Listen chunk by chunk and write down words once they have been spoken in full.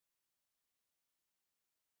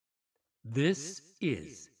This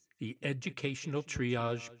is the Educational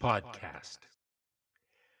Triage Podcast.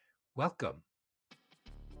 Welcome.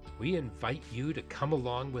 We invite you to come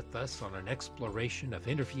along with us on an exploration of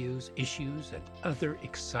interviews, issues, and other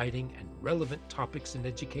exciting and relevant topics in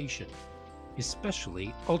education,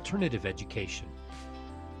 especially alternative education.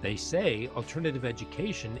 They say alternative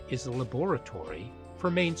education is a laboratory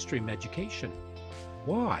for mainstream education.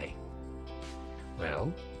 Why?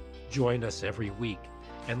 Well, join us every week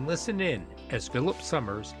and listen in as Philip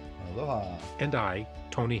Summers Aloha. and I,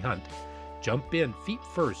 Tony Hunt, jump in feet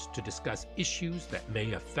first to discuss issues that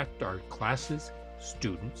may affect our classes,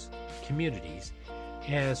 students, communities,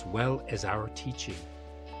 as well as our teaching.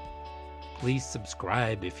 Please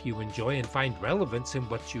subscribe if you enjoy and find relevance in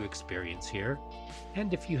what you experience here.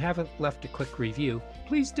 And if you haven't left a quick review,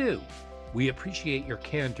 please do. We appreciate your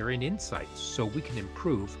candor and insights so we can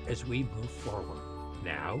improve as we move forward.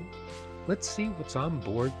 Now, let's see what's on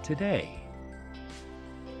board today.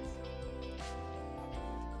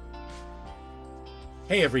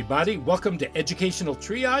 Hey everybody, welcome to Educational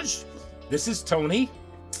Triage. This is Tony.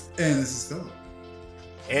 And this is Philip.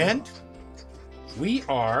 And we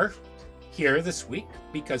are here this week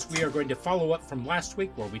because we are going to follow up from last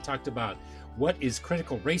week where we talked about what is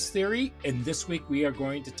critical race theory. And this week we are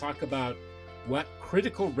going to talk about what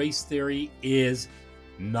critical race theory is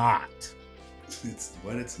not. It's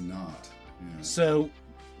what it's not. Yeah. So,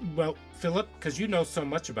 well, Philip, because you know so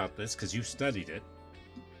much about this because you studied it,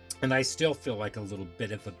 and I still feel like a little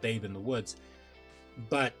bit of a babe in the woods.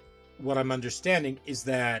 But what I'm understanding is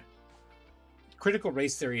that critical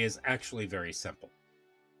race theory is actually very simple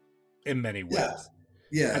in many ways.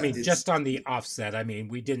 Yeah. I mean, just on the offset, I mean,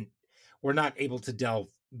 we're not able to delve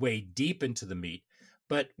way deep into the meat.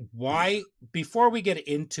 But why, before we get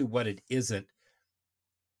into what it isn't,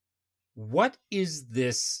 what is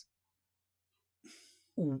this?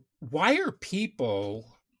 Why are people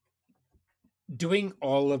doing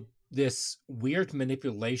all of this weird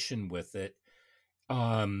manipulation with it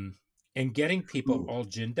and getting people all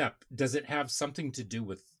ginned up? Does it have something to do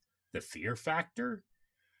with the fear factor?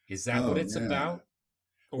 Is that what it's about?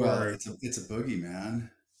 Or, well, it's a boogeyman.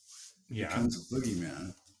 Yeah. It becomes a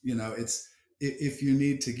boogeyman. You know, it's if you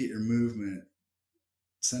need to get your movement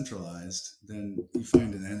centralized, then you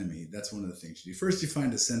find an enemy. That's one of the things you do. First, you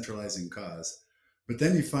find a centralizing cause, but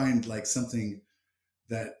then you find like something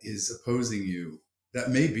that is opposing you.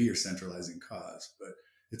 That may be your centralizing cause, but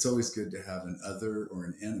it's always good to have an other or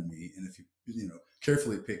an enemy. And if you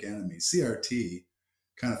carefully pick enemies, CRT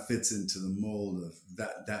kind of fits into the mold of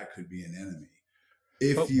that could be an enemy.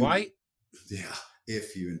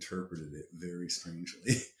 If you interpreted it very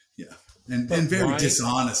strangely. Yeah. And very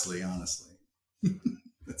dishonestly, honestly.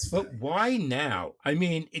 That's funny. But why now? I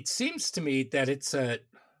mean, it seems to me that it's an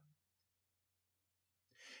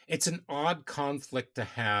odd conflict to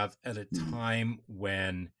have at a time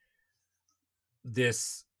when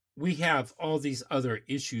we have all these other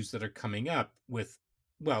issues that are coming up with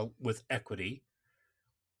equity.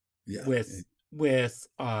 Yeah. We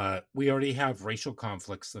already have racial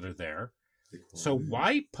conflicts that are there. So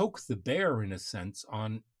why poke the bear in a sense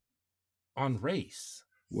on race?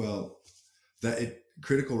 Well,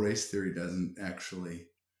 critical race theory doesn't actually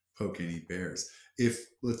poke any bears.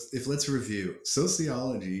 Let's review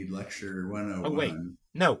sociology lecture 101. Oh wait,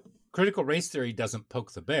 no, critical race theory doesn't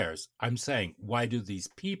poke the bears. I'm saying, why do these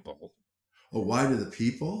people? Oh, why do the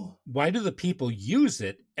people? Why do the people use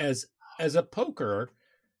it as a poker?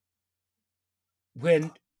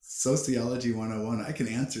 When Sociology 101, I can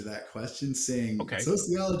answer that question saying, okay.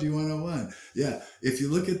 Sociology 101. Yeah. If you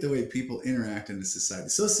look at the way people interact in a society,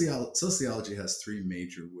 sociology has three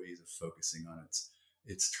major ways of focusing on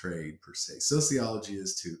its trade per se. Sociology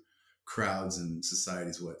is to crowds and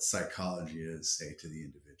societies what psychology is, say, to the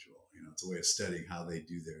individual. It's a way of studying how they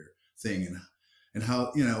do their thing and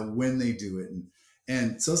how, when they do it.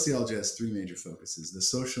 And sociology has three major focuses: the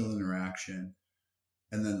social interaction,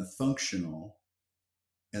 and then the functional,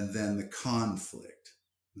 and then the conflict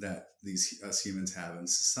that us humans have in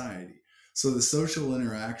society. So the social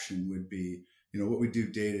interaction would be, what we do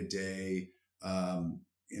day to day,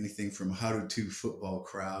 anything from how do two football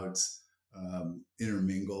crowds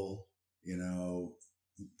intermingle,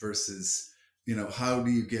 versus, how do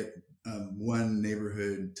you get one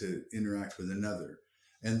neighborhood to interact with another?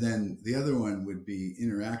 And then the other one would be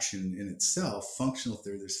interaction in itself, functional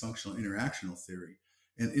theory. There's functional interactional theory.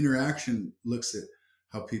 And interaction looks at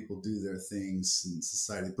how people do their things in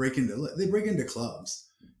society. They break into clubs,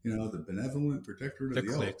 the benevolent protectorate of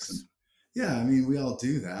the cliques. And, yeah, I mean, we all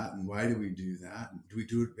do that. And why do we do that? And do we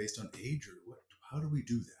do it based on age or what? How do we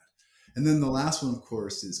do that? And then the last one, of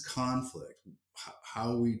course, is conflict.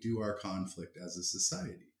 how we do our conflict as a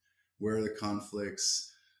society, where are the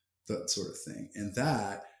conflicts, that sort of thing. And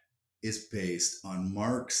that is based on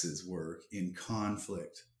Marx's work in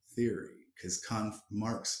conflict theory, because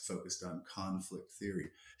Marx focused on conflict theory.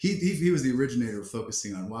 He was the originator of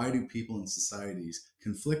focusing on why do people in societies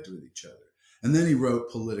conflict with each other. And then he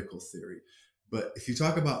wrote political theory. But if you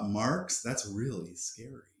talk about Marx, that's really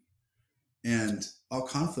scary. And all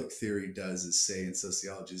conflict theory does is say in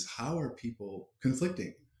sociology is, how are people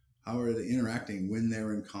conflicting? How are they interacting when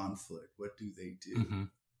they're in conflict? What do they do? Mm-hmm.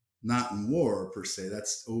 Not in war per se,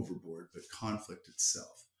 that's overboard, but conflict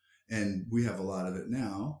itself. And we have a lot of it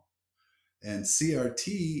now. And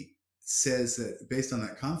CRT says that based on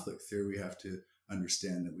that conflict theory, we have to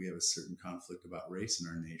understand that we have a certain conflict about race in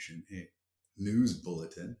our nation. A news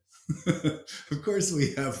bulletin. Of course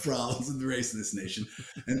we have problems with race in this nation.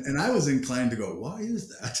 And I was inclined to go, why is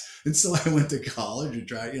that? And so I went to college and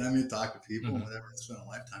tried, talk to people and whatever, and spent a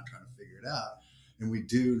lifetime trying to figure it out. And we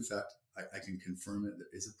do, in fact, I can confirm it. There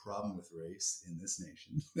is a problem with race in this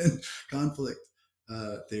nation. And conflict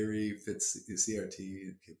theory fits CRT,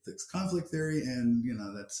 it fits conflict theory. And,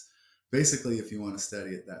 that's basically, if you want to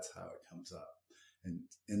study it, that's how it comes up.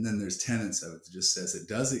 And then there's tenets of it that just says it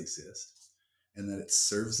does exist and that it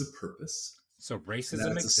serves a purpose. So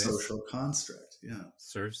racism exists. It's a social construct. Yeah.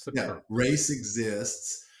 Serves the purpose. Race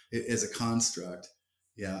exists as a construct.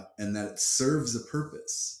 Yeah. And that it serves a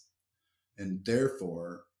purpose. And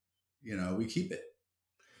therefore, we keep it.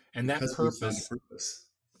 And that purpose,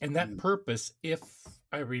 purpose, if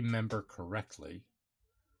I remember correctly,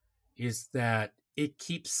 is that it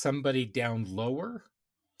keeps somebody down lower.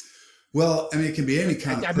 Well, it can be any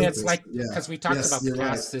kind of purpose. It's like, because we talked about the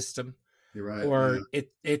caste system. You're right. Or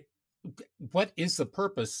what is the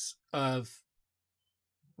purpose of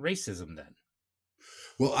racism then?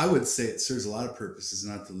 Well, I would say it serves a lot of purposes,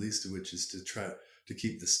 not the least of which is to try to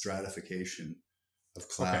keep the stratification of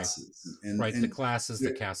classes. Okay. And the classes,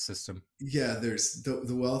 the caste system. Yeah, there's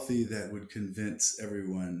the wealthy that would convince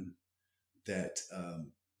everyone that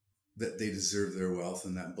that they deserve their wealth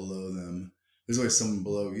and that below them, there's always someone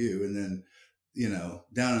below you. And then,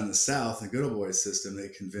 down in the South, the good old boy system, they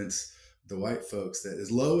convince the white folks that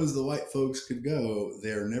as low as the white folks could go,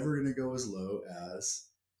 they're never going to go as low as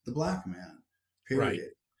the black man, period. Right.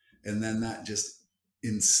 And then that just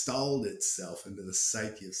installed itself into the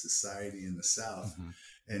psyche of society in the South. Mm-hmm.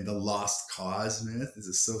 And the lost cause myth is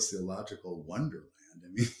a sociological wonderland.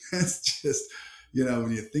 That's just,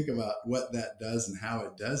 when you think about what that does and how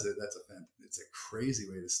it does it, it's a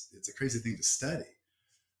crazy thing to study.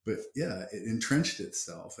 But yeah, it entrenched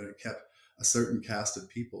itself and it kept a certain caste of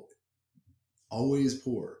people always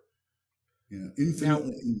poor,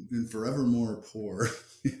 infinitely and forevermore poor.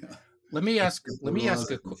 Yeah. Let me ask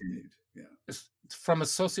a question. Yeah. From a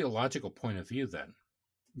sociological point of view then.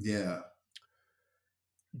 Yeah.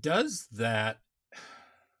 Does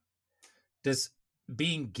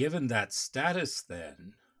being given that status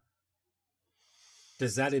then,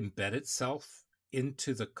 does that embed itself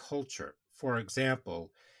into the culture? For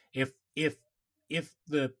example, if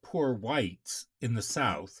the poor whites in the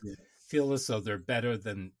South feel as though they're better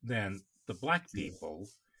than the black people,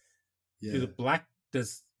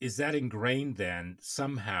 is that ingrained then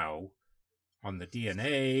somehow on the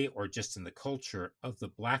DNA or just in the culture of the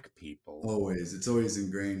black people? It's always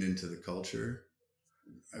ingrained into the culture,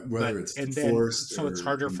 whether it's forced. So it's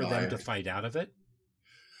harder for them to fight out of it.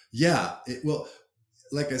 Yeah. Well,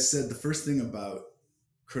 like I said, the first thing about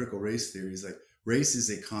critical race theory is like race is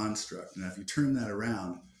a construct. And if you turn that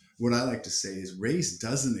around, what I like to say is race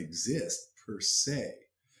doesn't exist per se.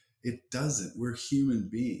 It doesn't. We're human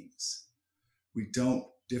beings. We don't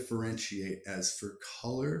differentiate as for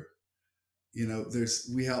color.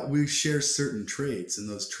 We share certain traits, and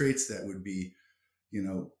those traits that would be,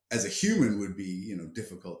 as a human would be,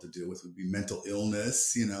 difficult to deal with would be mental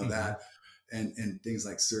illness, mm-hmm. that, and things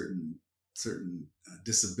like certain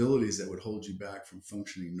disabilities that would hold you back from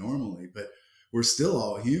functioning normally. But we're still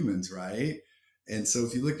all humans, right? And so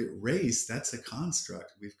if you look at race, that's a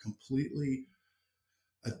construct. We've completely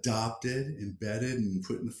adopted, embedded, and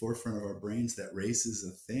put in the forefront of our brains that race is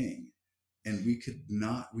a thing. And we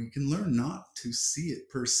can learn not to see it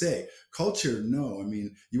per se. Culture, no.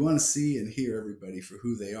 You want to see and hear everybody for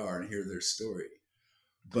who they are and hear their story.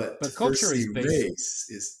 But culture is race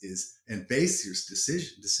is and base your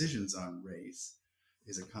decisions on race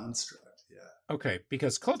is a construct. Yeah. Okay,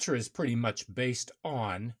 because culture is pretty much based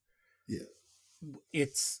on. Yeah.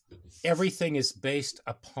 Everything is based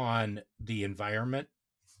upon the environment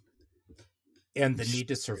and the need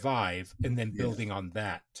to survive, and then building on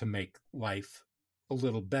that to make life a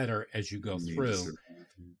little better as you go through.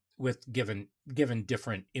 with given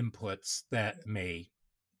different inputs that may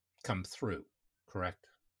come through, correct?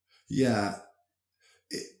 Yeah.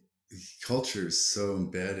 It, culture is so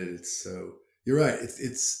embedded. It's so, you're right.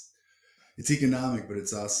 It's economic, but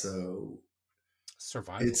it's also,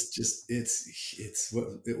 Survival. it's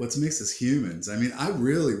what makes us humans. I mean, I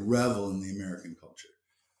really revel in the American culture,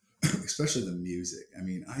 especially the music. I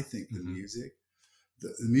mean, I think the music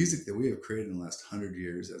that we have created in the last 100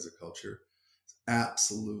 years as a culture, is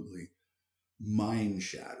absolutely mind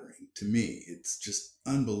shattering to me. It's just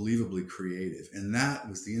unbelievably creative. And that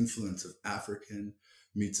was the influence of African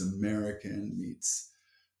meets American meets,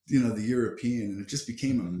 the European, and it just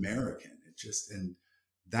became American. And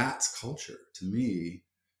that's culture to me.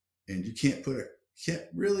 And you can't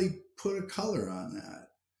really put a color on that.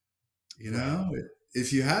 Right.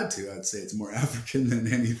 If you had to, I'd say it's more African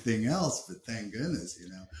than anything else, but thank goodness,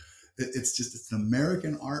 it's an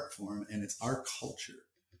American art form and it's our culture.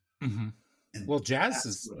 Mm-hmm. Well,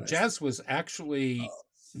 jazz was actually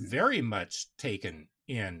very much taken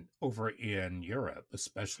over in Europe,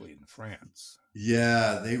 especially in France.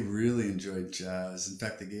 Yeah, they really enjoyed jazz. In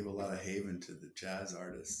fact, they gave a lot of haven to the jazz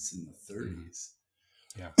artists in the 30s.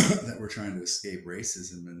 Yeah. That were trying to escape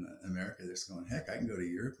racism in America. They're just going, heck, I can go to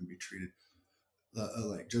Europe and be treated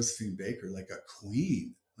like Josephine Baker, like a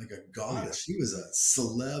queen, like a goddess. Yeah. She was a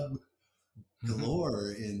celeb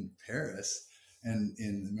galore in Paris, and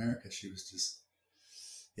in America, she was just,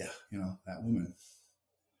 that woman.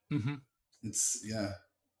 Mm-hmm. It's, yeah.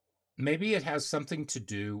 Maybe it has something to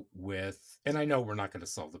do with, and I know we're not going to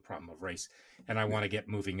solve the problem of race, and I want to get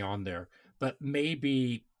moving on there, but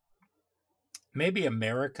maybe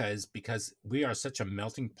America is because we are such a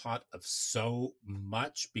melting pot of so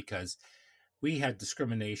much, because we had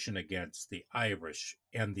discrimination against the Irish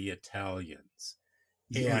and the Italians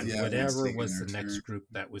and whatever was the next group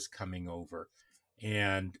that was coming over.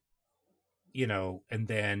 And, and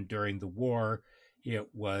then during the war,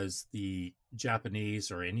 it was the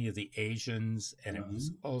Japanese or any of the Asians, and it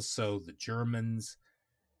was also the Germans.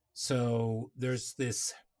 So there's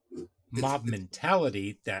this mob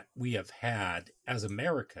mentality that we have had as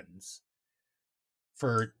Americans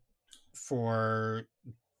for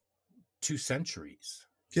 2 centuries.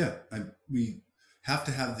 Yeah, we have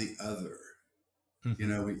to have the other.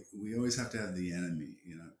 Mm-hmm. We always have to have the enemy.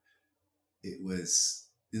 It was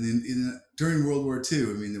during World War II.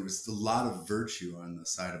 I mean, there was a lot of virtue on the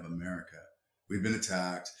side of America. We'd been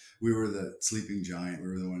attacked. We were the sleeping giant.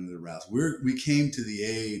 We were the one that roused. We came to the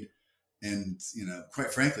aid, and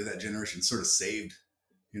quite frankly, that generation sort of saved,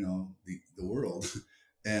 the world,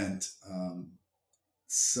 and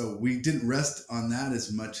so we didn't rest on that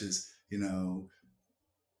as much as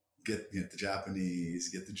get the Japanese,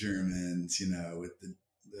 get the Germans, with the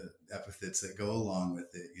epithets that go along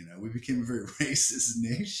with it. We became a very racist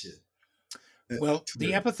nation. Well,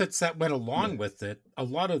 the epithets that went along with it, a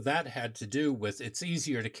lot of that had to do with it's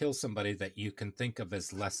easier to kill somebody that you can think of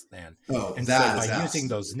as less than. Oh, and so by using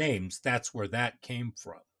those names, that's where that came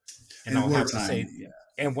from. And I'll have to say,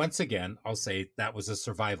 and once again, I'll say that was a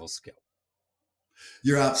survival skill.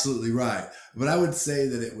 You're absolutely right. But I would say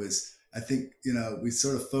that it was, I think, we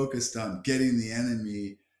sort of focused on getting the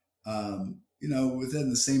enemy, within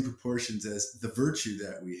the same proportions as the virtue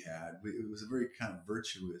that we had. It was a very kind of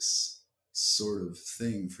virtuous sort of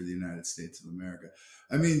thing for the United States of America.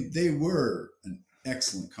 I mean, they were an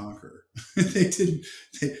excellent conqueror. they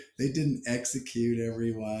didn't execute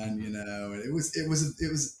everyone, it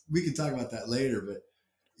was, we could talk about that later,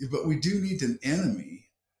 but we do need an enemy.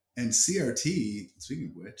 And CRT,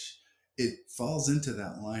 speaking of which, it falls into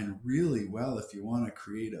that line really well if you want to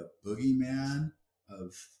create a boogeyman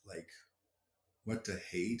of like what to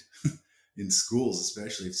hate in schools,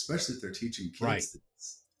 especially if they're teaching kids.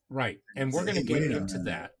 Right. And we're going to get into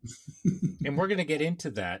that. And we're going to get into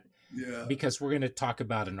that because we're going to talk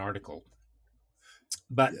about an article.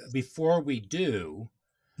 But before we do,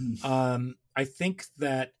 I think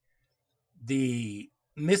that the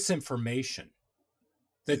misinformation,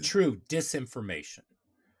 the true disinformation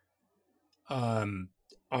on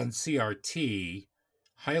CRT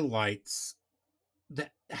highlights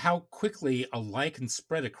how quickly a lie can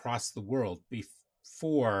spread across the world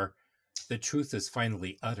before the truth is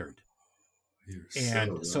finally uttered.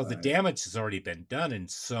 So the damage has already been done in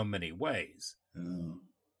so many ways.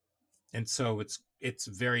 And so it's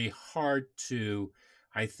very hard to,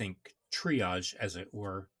 I think, triage, as it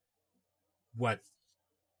were, what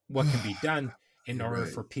can be done in order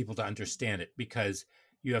for people to understand it, because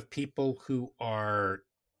you have people who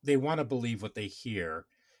they want to believe what they hear.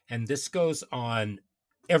 And this goes on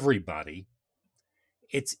everybody.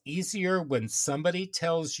 It's easier when somebody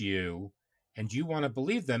tells you and you want to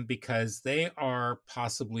believe them because they are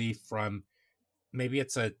possibly from, maybe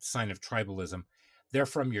it's a sign of tribalism, they're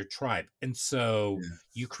from your tribe. And so Yeah.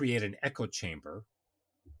 you create an echo chamber.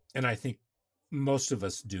 And I think most of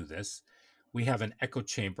us do this. We have an echo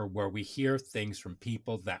chamber where we hear things from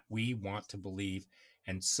people that we want to believe.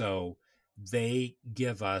 And so they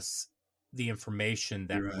give us the information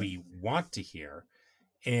that You're right. we want to hear,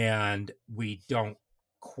 and we don't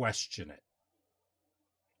question it.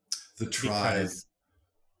 The tribe. Because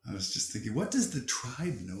I was just thinking, what does the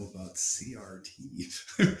tribe know about CRT?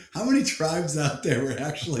 How many tribes out there were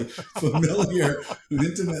actually familiar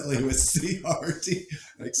intimately with CRT,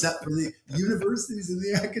 except for the universities and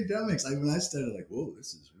the academics? I mean, I started like, whoa,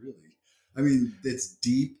 this is really, I mean, it's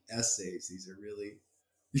deep essays. These are really,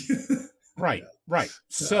 right, yeah. right.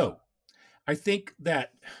 So I think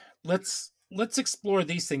that let's explore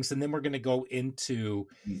these things, and then we're going to go into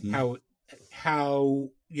Mm-hmm. how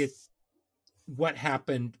it, what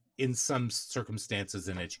happened in some circumstances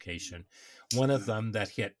in education. One of them that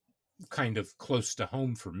hit kind of close to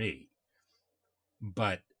home for me,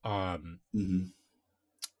 but Mm-hmm.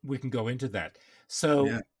 we can go into that. So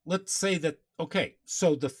Yeah. let's say that, okay,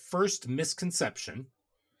 so the first misconception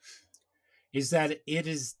is that it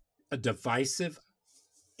is a divisive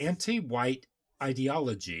anti-white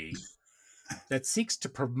ideology that seeks to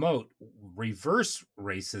promote reverse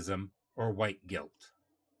racism or white guilt.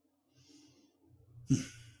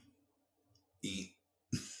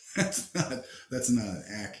 That's not an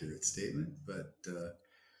accurate statement, but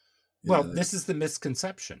Well, yeah, this is the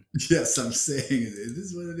misconception. yes, I'm saying it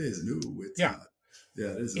is what it is. No, it's Yeah, not.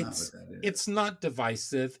 Yeah, it is not what it's that is. it's not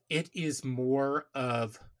divisive. It is more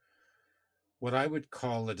of what I would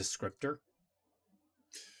call a descriptor.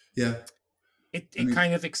 Yeah, It I it mean,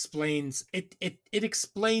 kind of explains it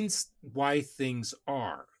explains why things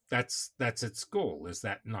are. That's its goal. Is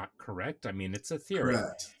that not correct? I mean, it's a theory.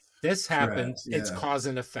 correct, This happened, correct. it's Yeah, cause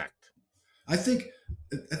and effect. I think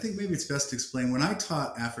I think maybe it's best to explain. When I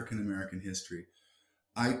taught African American history,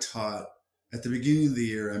 I taught at the beginning of the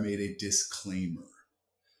year. I made a disclaimer,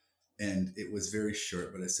 and it was very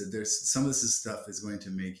short, but I said, "There's some of this stuff is going to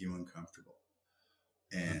make you uncomfortable,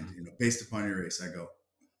 and Mhm. based upon your race." I go,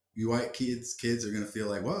 "You white kids are going to feel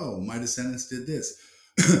like, whoa, my descendants did this."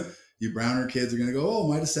 You browner kids are going to go, "Oh,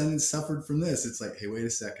 my descendants suffered from this." It's like, hey, wait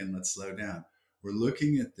a second, let's slow down. We're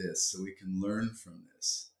looking at this so we can learn from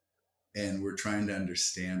this, and we're trying to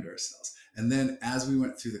understand ourselves. And then as we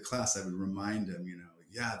went through the class, I would remind them,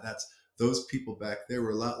 yeah, that's those people back there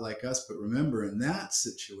were a lot like us, but remember, in that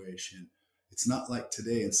situation, it's not like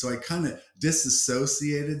today. And so I kind of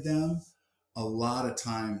disassociated them a lot of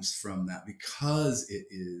times from that because it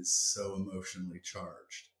is so emotionally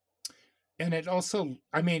charged. And it also,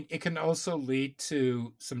 I mean, it can also lead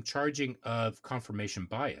to some charging of confirmation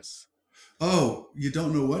bias. Oh, you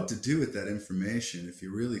don't know what to do with that information if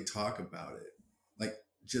you really talk about it. Like,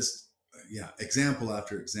 just, yeah, example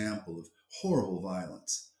after example of horrible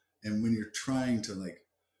violence. And when you're trying to like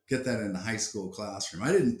get that in a high school classroom,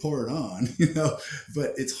 I didn't pour it on,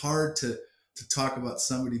 but it's hard to talk about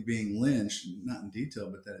somebody being lynched, not in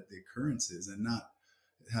detail, but that the occurrences, and not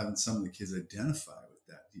having some of the kids identify with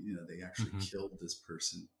that. They actually Mhm. killed this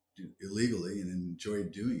person illegally and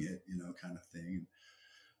enjoyed doing it, kind of thing.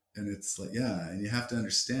 And it's like, yeah, and you have to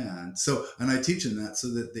understand. So, and I teach them that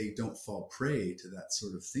so that they don't fall prey to that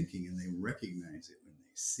sort of thinking, and they recognize it when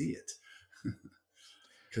they see it,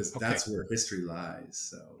 because Okay. that's where history lies.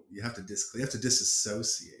 So you have to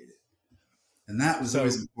disassociate it, and that was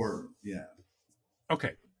always So, important. Yeah,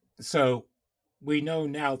 okay. So we know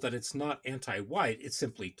now that it's not anti-white, it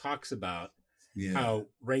simply talks about yeah, how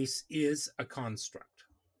race is a construct.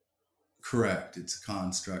 correct. It's a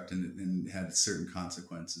construct, and it had certain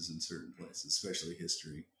consequences in certain places, especially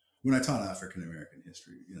history. When I taught African American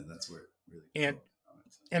history, that's where it really And focused on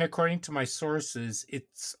it. So. and according to my sources,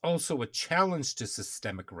 it's also a challenge to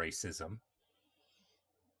systemic racism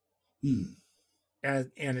Hmm,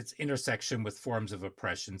 and its intersection with forms of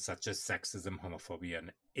oppression such as sexism, homophobia,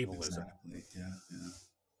 and ableism. exactly. Yeah, yeah.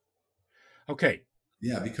 Okay.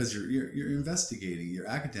 Yeah, because you're investigating, you're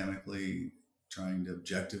academically trying to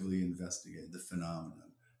objectively investigate the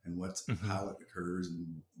phenomenon and Mhm. how it occurs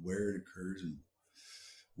and where it occurs. And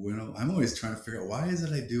I'm always trying to figure out, why is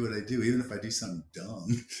it I do what I do, even if I do something dumb.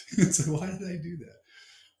 So why did I do that?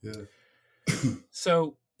 Yeah.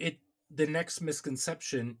 So the next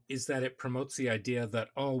misconception is that it promotes the idea that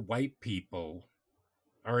all white people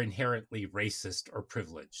are inherently racist or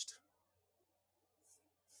privileged.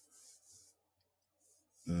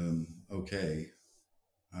 Okay.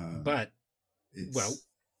 Um, But, well, it's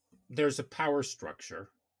there's a power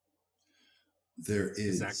structure. there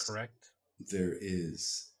Is that is correct? there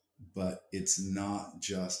is, but it's not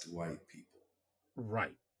just white people.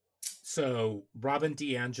 Right. So Robin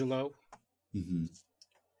DiAngelo, Mm-hmm.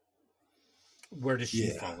 where does she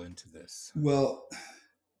fall into this? Well,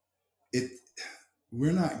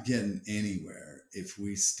 we're not getting anywhere if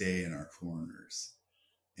we stay in our corners.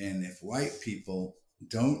 And if white people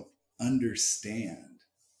don't understand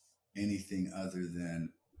anything other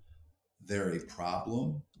than they're a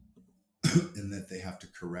problem and that they have to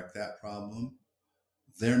correct that problem,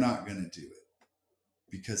 they're not going to do it,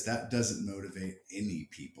 because that doesn't motivate any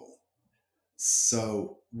people.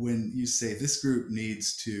 So when you say this group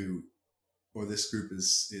needs to, or this group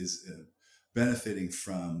is benefiting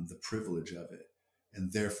from the privilege of it,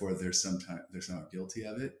 and therefore they're not guilty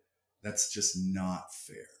of it, that's just not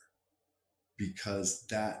fair, because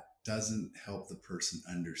that doesn't help the person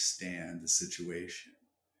understand the situation.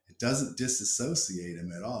 It doesn't disassociate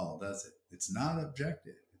them at all, does it? It's not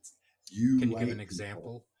objective. It's you. Can you give an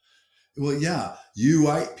example? Well, yeah, you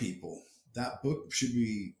white people. That book should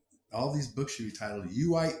be, all these books should be titled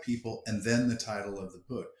 "You White People" and then the title of the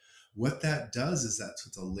book. What that does is that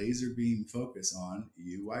puts a laser beam focus on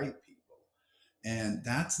you white people. And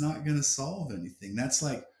that's not going to solve anything. That's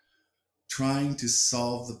like trying to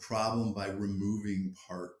solve the problem by removing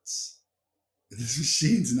parts. This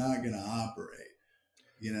machine's not going to operate.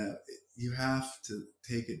 You know, you have to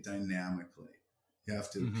take it dynamically. You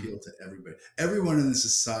have to appeal to everybody. Everyone in the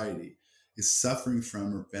society is suffering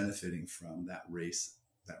from or benefiting from that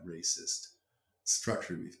racist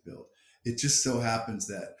structure we've built. It just so happens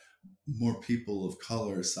that more people of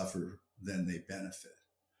color suffer than they benefit.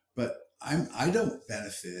 But I don't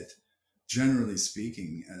benefit, generally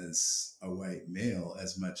speaking, as a white male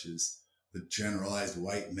as much as the generalized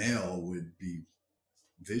white male would be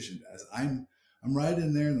visioned as. I'm right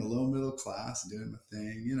in there in the low middle class doing my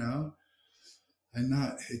thing, you know. I'm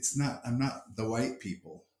not the white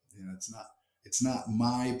people. You know, it's not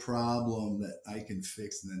my problem that I can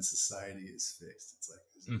fix and then society is fixed. It's like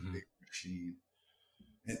this big machine.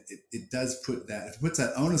 And it does put that, if it puts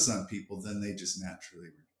that onus on people, then they just naturally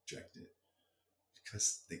reject it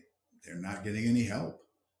because they're not getting any help.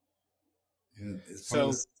 You know, as part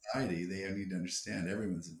of society, they need to understand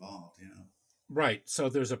everyone's involved, you know. Right. So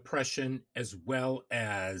there's oppression as well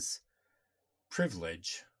as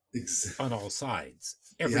privilege on all sides.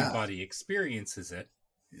 Everybody experiences it.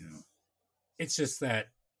 Yeah. It's just that,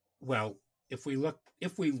 well, if we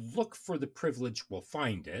look for the privilege, we'll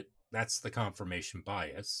find it. That's the confirmation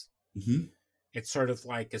bias. Mm-hmm. It's sort of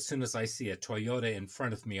like as soon as I see a Toyota in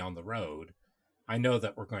front of me on the road, I know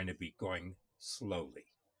that we're going to be going slowly.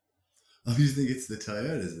 Oh, you think it's the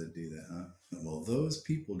Toyotas that do that, huh? Well, those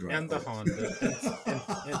people drive. And the Honda,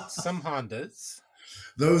 and some Hondas.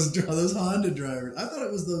 Those Honda drivers. I thought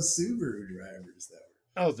it was those Subaru drivers that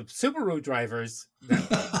were. Oh, the Subaru drivers.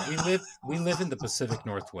 We live in the Pacific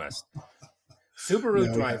Northwest.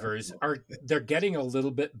 Subaru drivers they're getting a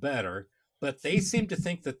little bit better, but they seem to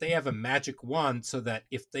think that they have a magic wand so that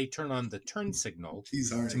if they turn on the turn signal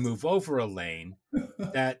to move over a lane,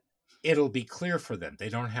 that it'll be clear for them. They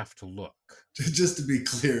don't have to look. Just to be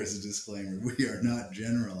clear, as a disclaimer, we are not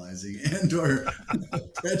generalizing and or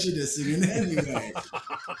prejudicing in any way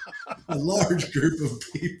a large group of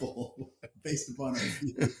people based upon our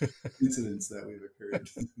incidents that we've occurred.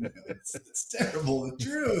 You know, it's terrible but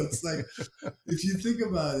true. It's like, if you think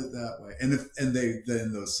about it that way, and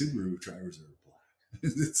then those Subaru drivers are black.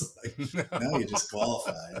 It's like, now you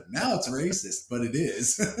disqualify it. Now it's racist, but it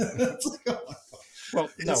is. It's like, oh my God. Well,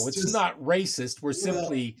 no, it's not racist. We're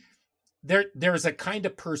simply there's a kind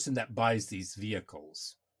of person that buys these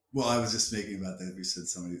vehicles. Well, I was just thinking about that. We said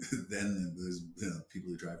somebody, then there's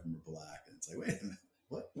people who drive them are black, and it's like, wait a minute,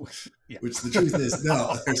 what? Yeah. Which the truth is,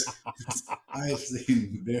 no. I've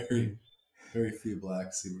seen very, very few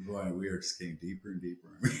black Subaru. We are just getting deeper and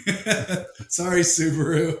deeper. Sorry,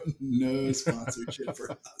 Subaru, no sponsorship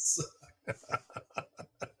for us.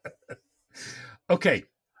 Okay,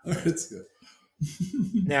 all right, that's good.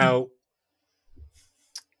 Now,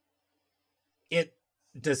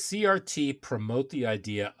 does CRT promote the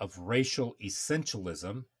idea of racial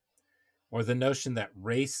essentialism, or the notion that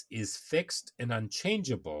race is fixed and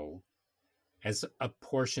unchangeable as a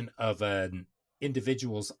portion of an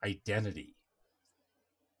individual's identity?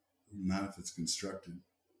 Not if it's constructed.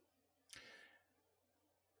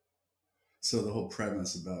 So the whole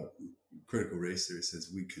premise about critical race theory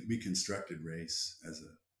says we constructed race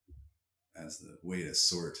as the way to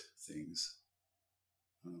sort things,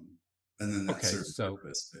 and then that serves a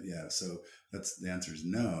purpose. But yeah, so that's the answer is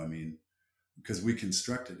no. I mean, because we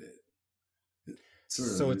constructed it.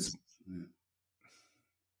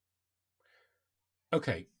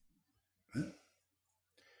 Okay.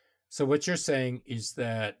 So what you're saying is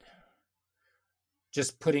that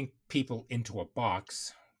just putting people into a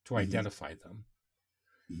box to Mm-hmm. identify them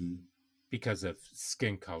Mm-hmm. because of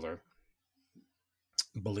skin color,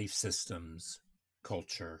 belief systems,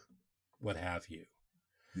 culture, what have you,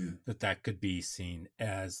 Yeah. that could be seen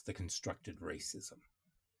as the constructed racism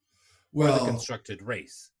or the Well, constructed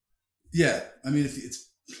race. yeah. I mean, if it's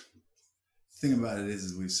thing about it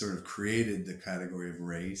is we've sort of created the category of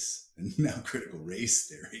race, and now critical race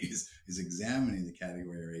theory is examining the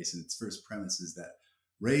category of race, and its first premise is that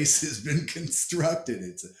race has been constructed.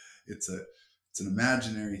 It's a it's an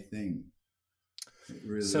imaginary thing. It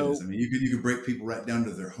really is. So, I mean, you could break people right down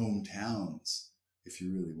to their hometowns if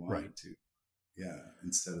you really right. wanted to. Yeah,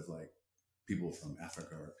 instead of like people from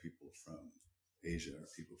Africa or people from Asia or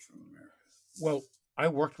people from America. Well, I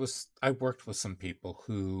worked with some people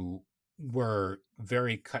who were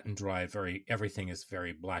very cut and dry, very everything is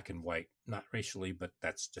very black and white, not racially, but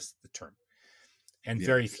that's just the term. And Yeah,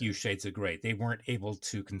 very few shades of gray. They weren't able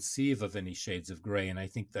to conceive of any shades of gray. And I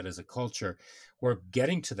think that as a culture, we're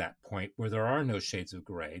getting to that point where there are no shades of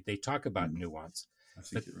gray. They talk about nuance, I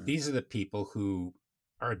think but you're right. these are the people who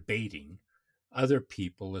are baiting other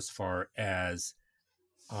people as far as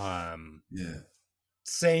um, Yeah.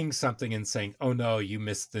 saying something and saying, oh no, you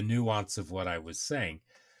missed the nuance of what I was saying.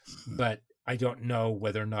 But I don't know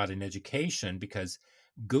whether or not in education, because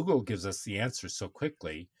Google gives us the answer so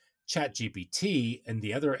quickly, ChatGPT and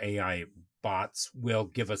the other AI bots will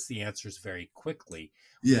give us the answers very quickly.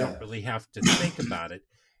 We don't Yeah. really have to think about it.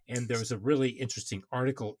 And there was a really interesting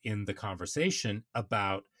article in the conversation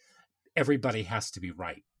about everybody has to be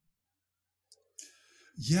right.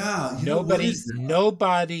 Yeah, you know what Nobody, is that?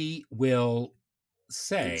 nobody will It's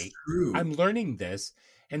say, true. I'm learning this.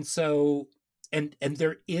 And so, and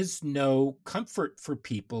there is no comfort for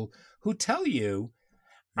people who tell you,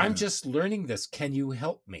 I'm Yeah, just learning this. Can you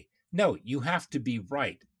help me? No, you have to be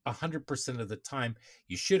right 100% of the time.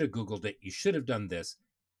 You should have Googled it. You should have done this.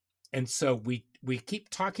 And so we keep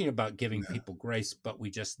talking about giving yeah, people grace, but we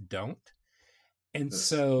just don't. And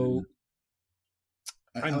that's. Yeah. so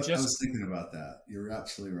I, I'm I just was thinking about that. You're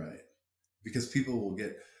absolutely right because people will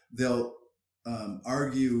they'll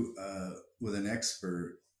argue with an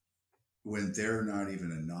expert when they're not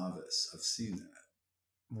even a novice. I've seen that,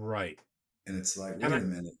 right. and it's like, And wait a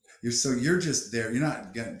minute, you're just there. You're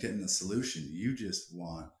not getting the solution. You just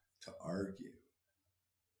want to argue.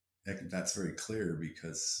 That's very clear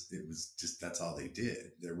because it was just that's all they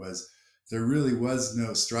did. There really was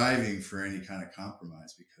no striving for any kind of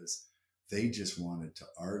compromise because they just wanted to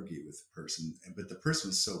argue with the person, but the person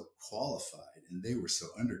was so qualified and they were so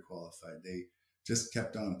underqualified. They just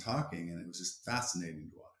kept on talking, and it was just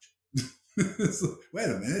fascinating to watch. It's like, wait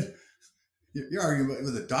a minute, you're arguing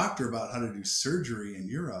with a doctor about how to do surgery, and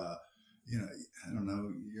you're a you know, I don't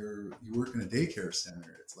know, you work in a daycare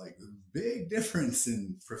center. It's like a big difference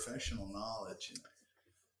in professional knowledge.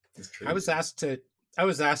 It's I was crazy. asked to I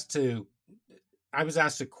was asked to I was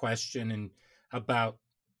asked a question and about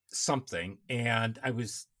something, and I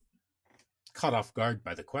was caught off guard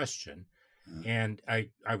by the question. Uh, And I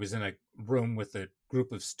was in a room with a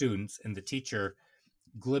group of students, and the teacher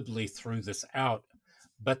glibly threw this out.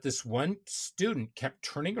 But this one student kept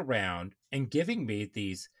turning around and giving me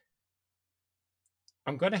these,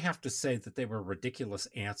 I'm going to have to say that they were ridiculous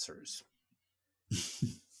answers.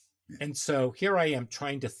 yeah, And so here I am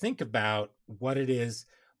trying to think about what it is,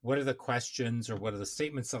 what are the questions or what are the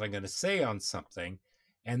statements that I'm going to say on something.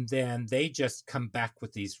 And then they just come back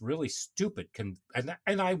with these really stupid,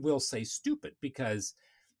 and I will say stupid because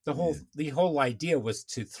yeah, the whole idea was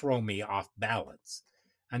to throw me off balance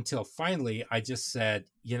until finally I just said,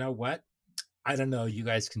 you know what? I don't know. You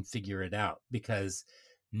guys can figure it out because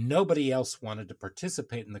nobody else wanted to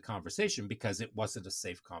participate in the conversation because it wasn't a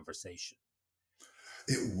safe conversation.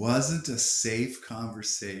 it wasn't a safe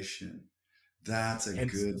conversation. That's a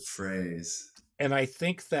And good phrase. and I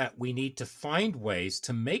think that we need to find ways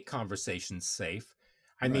to make conversations safe.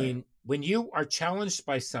 I Right. mean, when you are challenged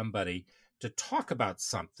by somebody to talk about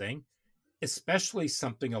something, especially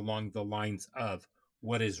something along the lines of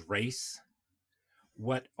what is race,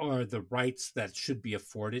 what are the rights that should be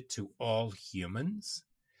afforded to all humans,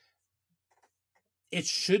 it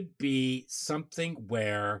should be something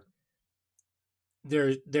where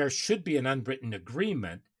there should be an unwritten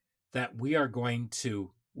agreement that we are going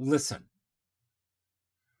to listen.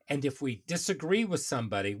 And if we disagree with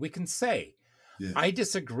somebody, we can say, Yeah. I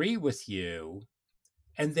disagree with you,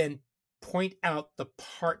 and then point out the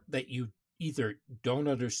part that you either don't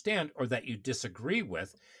understand or that you disagree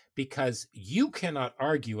with, because you cannot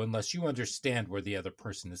argue unless you understand where the other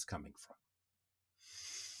person is coming from.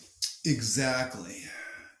 Exactly.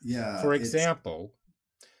 Yeah, For it's example,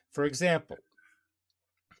 for example,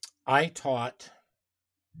 I taught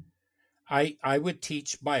I would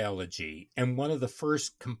teach biology, and one of the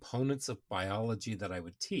first components of biology that I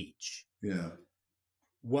would teach yeah.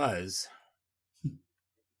 was,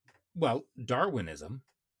 well, Darwinism,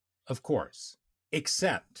 of course,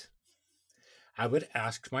 except I would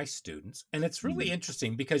ask my students, and it's really Mhm.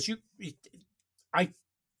 interesting because I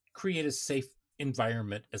create a safe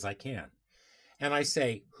environment as I can. And I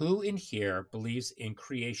say, who in here believes in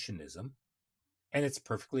creationism? And it's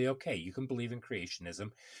perfectly okay. You can believe in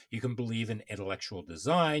creationism. You can believe in intellectual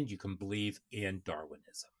design. You can believe in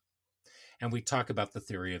Darwinism. And we talk about the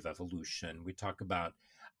theory of evolution. We talk about,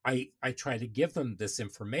 I try to give them this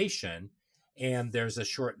information. And there's a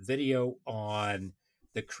short video on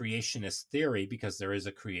the creationist theory because there is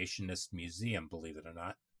a creationist museum, believe it or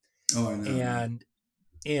not. Oh, I know. Yeah.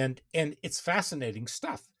 And it's fascinating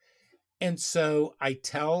stuff. And so I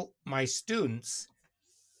tell my students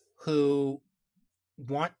who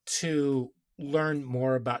want to learn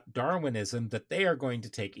more about Darwinism that they are going to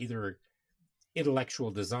take either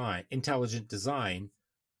intelligent design,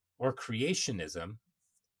 or creationism.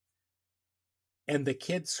 And the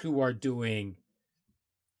kids who are doing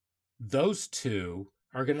those two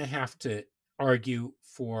are going to have to argue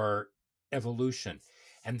for evolution.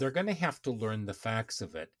 And they're going to have to learn the facts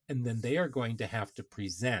of it. And then they are going to have to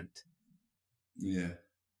present Yeah.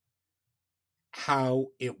 how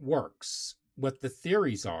it works, what the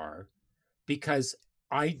theories are, because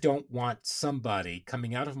I don't want somebody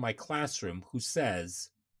coming out of my classroom who says,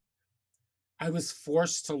 I was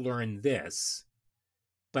forced to learn this,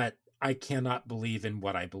 but I cannot believe in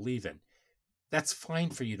what I believe in. That's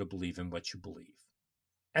fine for you to believe in what you believe,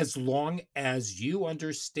 as long as you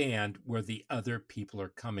understand where the other people are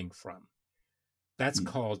coming from. That's Hmm.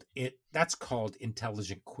 called it. That's called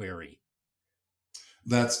intelligent query.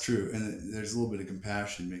 That's true, and there's a little bit of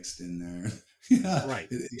compassion mixed in there. Yeah, Right.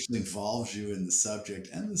 it actually involves you in the subject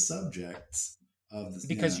and the subjects of the. Yeah,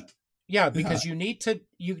 Because yeah, yeah, because you need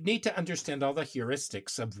to understand all the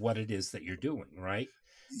heuristics of what it is that you're doing, right?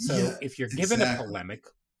 So yeah. if you're given a Exactly. polemic,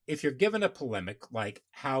 if you're given a polemic like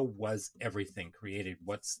how was everything created,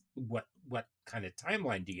 what kind of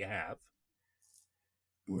timeline do you have,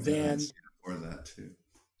 Well, then that's or that too.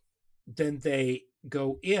 they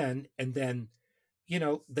go in, and then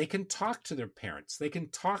they can talk to their parents, they can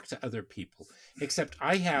talk to other people. Except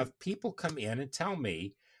I have people come in and tell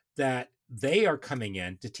me that they are coming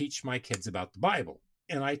in to teach my kids about the Bible,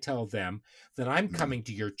 and I tell them that I'm Yeah. coming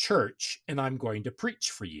to your church and I'm going to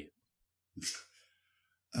preach for you.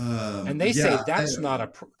 And they say Yeah.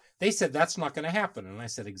 they said that's not going to happen, and I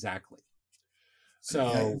said exactly.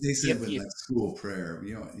 So They said if with you like school prayer,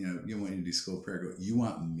 you want you to do school prayer. Go, you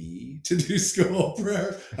want me to do school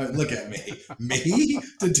prayer? Look at me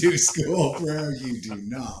to do school prayer. You do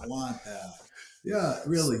not want that. Yeah,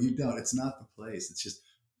 really, you don't. It's not the place. It's just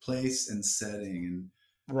place and setting.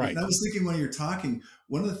 And right. I was thinking when you're talking,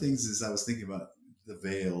 one of the things is I was thinking about the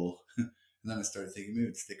veil, and then I started thinking maybe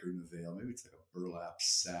it's thicker than a veil. Maybe it's like a burlap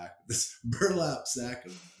sack. This burlap sack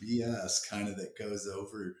of BS kind of that goes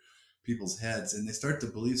over people's heads, and they start to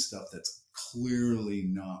believe stuff that's clearly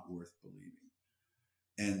not worth believing,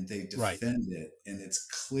 and they Right. defend it, and it's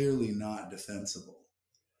clearly not defensible,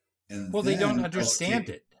 and Well, they don't then understand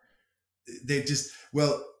it. they just,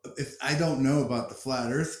 well, if I don't know about the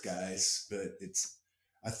flat earth guys, but it's,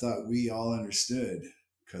 I thought we all understood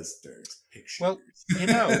because there's Well, pictures.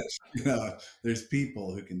 you know, There's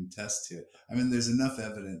people who can test to it. I mean, there's enough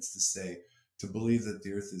evidence to say to believe that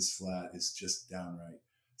the earth is flat is just downright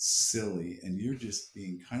silly, and you're just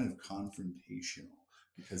being kind of confrontational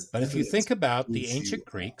because but if you evidence think about the proves you ancient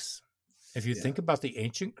wrong. Greeks, if you Yeah. think about the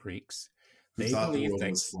ancient Greeks, Who they thought the believed world that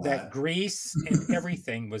was that flat. Greece and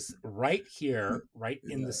everything was right here, right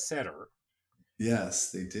in the Yeah. center,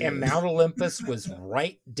 Yes, they and did. Mount Olympus was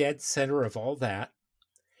right dead center of all that,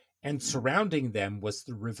 and surrounding them was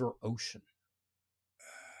the river ocean.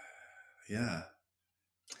 Yeah.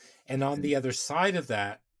 And on And the other side of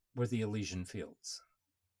that were the Elysian fields.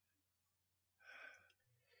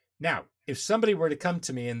 Now, if somebody were to come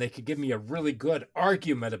to me and they could give me a really good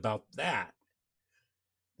argument about that,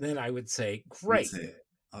 then I would say, you'd great, say,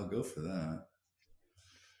 I'll go for that.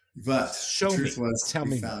 But the show truth me, was, tell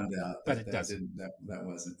we me more. found out But that it doesn't. that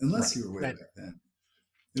wasn't, unless Right. you were way That back then.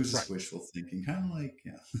 It was just right. wishful thinking, kind of like,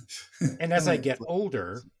 yeah, And kind of like, as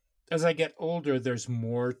I get older, there's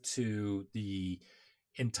more to the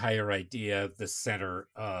entire idea of the center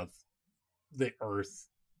of the earth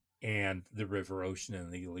and the river ocean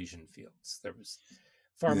and the Elysian fields. There was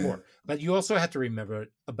far yeah, more. But you also have to remember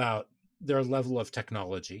about their level of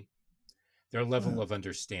technology. their level of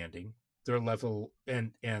understanding, their level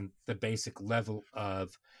and the basic level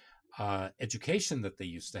of education that they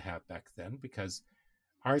used to have back then, because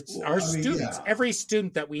our students, every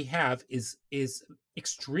student that we have is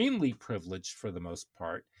extremely privileged for the most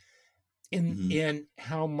part in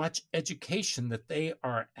how much education that they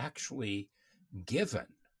are actually given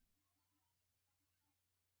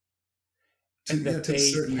and that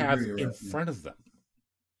they have in front of them.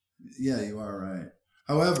 Yeah, you are right.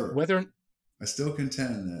 However, I still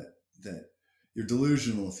contend that you're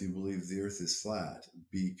delusional if you believe the earth is flat,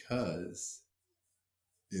 because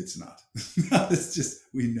it's not. It's just,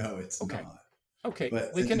 we know it's not. Okay,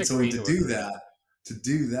 but we can agree. So to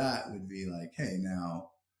do that would be like, hey,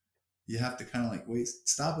 now you have to kind of like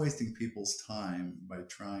stop wasting people's time by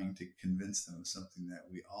trying to convince them of something that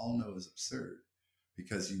we all know is absurd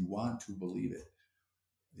because you want to believe it.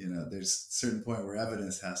 There's a certain point where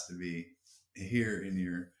evidence has to be here in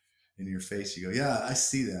your face. You go, yeah, I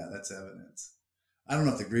see that. That's evidence. I don't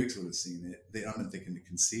know if the Greeks would have seen it. I don't know if they can have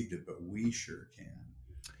conceived it, but we sure can.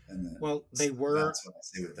 And then, they were. That's what I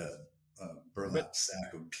say with the burlap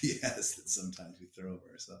sack of BS that sometimes we throw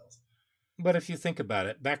over ourselves. But if you think about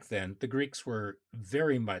it, back then the Greeks were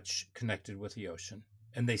very much connected with the ocean,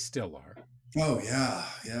 and they still are. Oh yeah,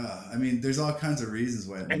 yeah. I mean, there's all kinds of reasons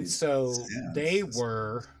why. And so they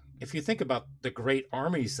were. If you think about the great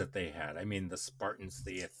armies that they had, I mean, the Spartans,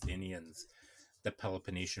 the Athenians, the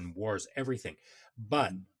Peloponnesian Wars, everything.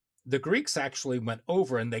 But the Greeks actually went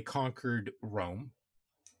over and they conquered Rome.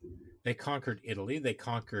 They conquered Italy. They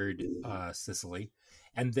conquered Sicily.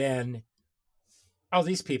 And then all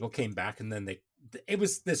these people came back, and then it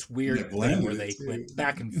was this weird thing where they went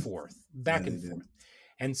back and forth.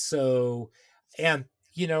 And so, and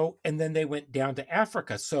then they went down to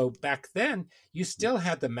Africa. So back then, you still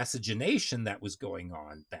had the miscegenation that was going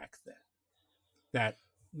on back then. That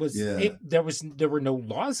was there were no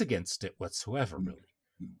laws against it whatsoever, really.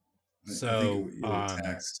 So,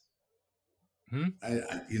 taxed. I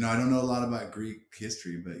don't know a lot about Greek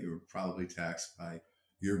history, but you were probably taxed by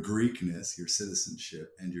your Greekness, your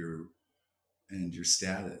citizenship, and your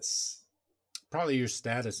status. Probably your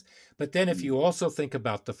status. But then if you also think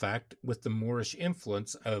about the fact with the Moorish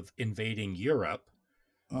influence of invading Europe,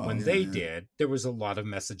 they did, there was a lot of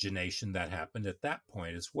miscegenation that happened at that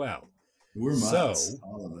point as well. We're mutts,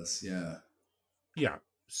 all of us, yeah. Yeah.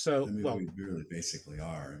 So, we really basically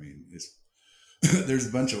are. I mean, there's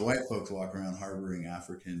a bunch of white folks walking around harboring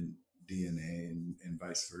African DNA and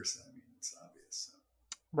vice versa. I mean, it's obvious. So,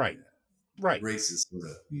 right. Yeah. Right. Race is sort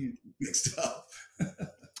of mixed up.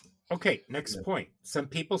 Okay, next point. Some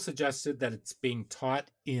people suggested that it's being taught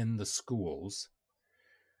in the schools.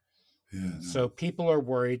 Yeah, no. So people are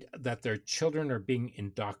worried that their children are being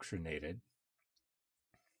indoctrinated.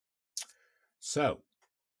 So,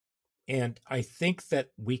 and I think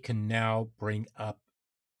that we can now bring up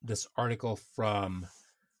this article from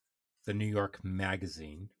the New York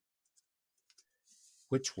Magazine,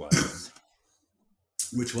 which was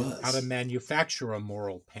How to Manufacture a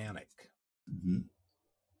Moral Panic. Mm-hmm.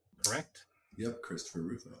 Correct? Yep, Christopher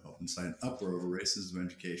Rufo helped incite an uproar over racism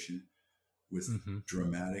education with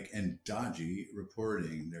dramatic and dodgy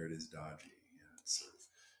reporting. There it is, dodgy.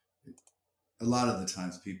 Yeah, a lot of the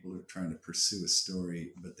times people are trying to pursue a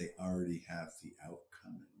story, but they already have the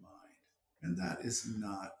outcome in mind. And that is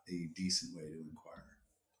not a decent way to inquire.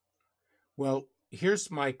 Well,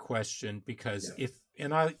 here's my question, because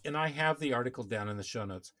I have the article down in the show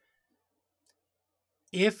notes.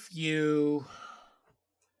 If you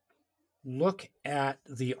look at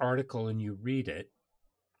the article and you read it,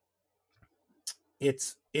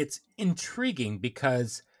 it's intriguing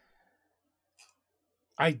because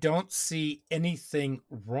I don't see anything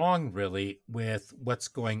wrong really with what's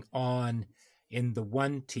going on in the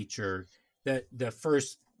one teacher. The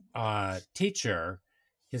first teacher,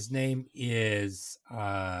 his name is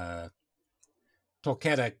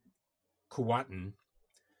Toketa Kuwatan,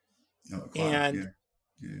 and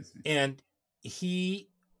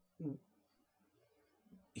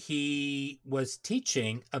he was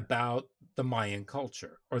teaching about the Mayan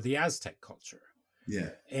culture or the Aztec culture.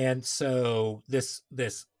 Yeah. And so this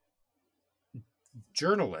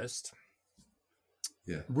journalist,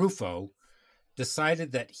 Rufo,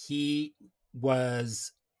 decided that he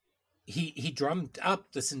drummed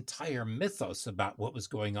up this entire mythos about what was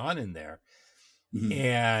going on in there,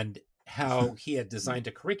 and how he had designed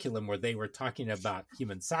a curriculum where they were talking about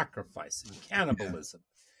human sacrifice and cannibalism.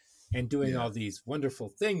 And doing all these wonderful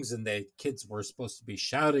things, and the kids were supposed to be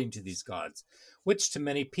shouting to these gods, which to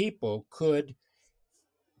many people could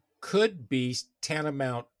be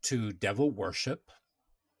tantamount to devil worship.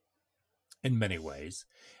 in many ways.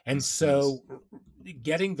 And suppose. so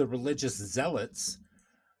getting the religious zealots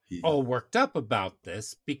Yeah. all worked up about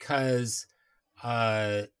this because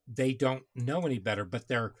they don't know any better, but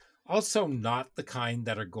they're also not the kind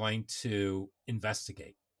that are going to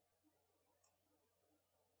investigate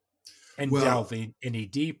and Well, delve any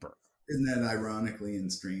deeper. isn't that ironically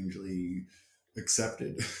and strangely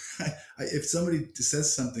accepted? If somebody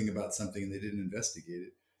says something about something and they didn't investigate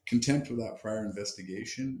it, contempt without prior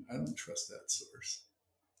investigation, I don't trust that source.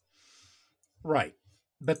 Right.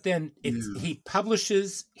 But then Yeah. he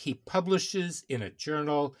publishes in a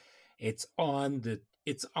journal. It's on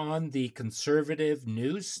the conservative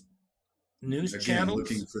news Again, looking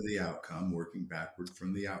channels. for the outcome, working backward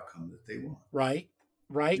from the outcome that they want. Right.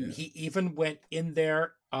 Yeah. He even went in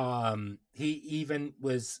there. He even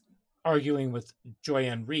was arguing with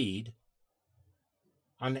Joyanne Reed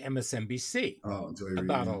on MSNBC Oh, Joy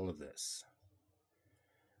about Reid. all of this.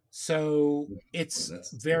 So Yeah. it's Well,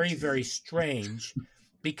 that's very, too. very strange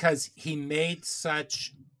because he made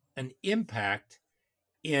such an impact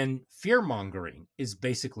in fear mongering, is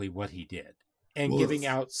basically what he did, and Well, giving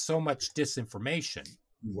out so much disinformation.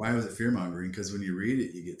 why was it fear mongering? Because when you read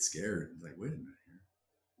it, you get scared. Like, wait a minute here.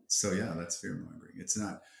 So yeah, that's fear mongering. It's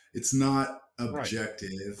not. It's not Right.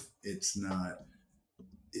 objective. It's not.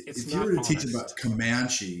 It's If you not were to teach about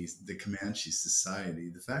honest. the Comanche society,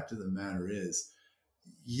 the fact of the matter is,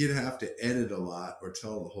 you'd have to edit a lot or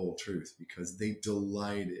tell the whole truth because they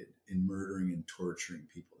delighted in murdering and torturing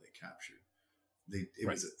people they captured. Right.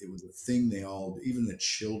 It was a thing they all, even the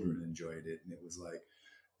children enjoyed it, and it was like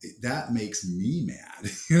that makes me mad.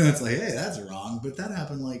 It's like, hey, that's wrong, but that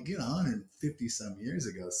happened like 150 some years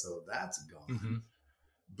ago, so that's gone. Mm-hmm.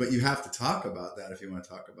 But you have to talk about that if you want to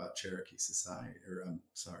talk about Cherokee society, or I'm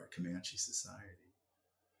sorry, Comanche society.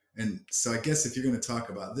 And so I guess if you're going to talk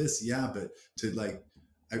about this, yeah, but to like,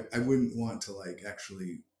 I wouldn't want to like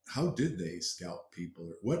actually, how did they scalp people,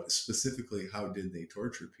 or what specifically, how did they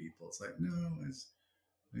torture people? It's like, no,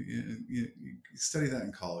 you study that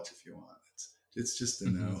in college if you want. It's just a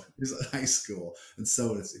Mm-hmm. no. It's a high school. And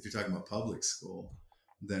so if you're talking about public school,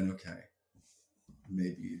 then okay,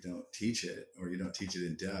 maybe you don't teach it, or you don't teach it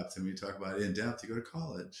in depth. And when you talk about it in depth, you go to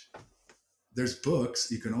college. There's books.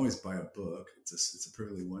 You can always buy a book. It's a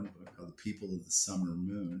perfectly one book called The People of the Summer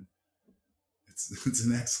Moon. It's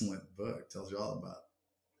an excellent book. It tells you all about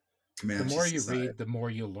The Comanche more you society. read, the more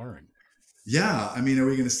you learn. Yeah, I mean, are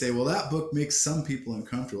we going to say, well, that book makes some people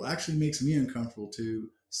uncomfortable? Actually, makes me uncomfortable too.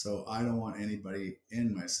 So I don't want anybody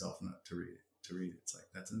in myself not to read it. It's like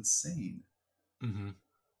that's insane. Mm-hmm.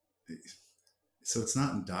 So it's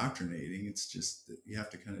not indoctrinating. It's just that you have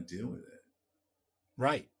to kind of deal with it.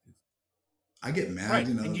 Right. I get mad, Right.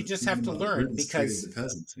 And you just have to learn because, the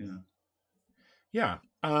peasants. yeah.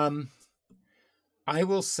 I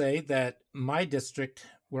will say that my district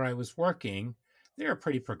where I was working, they're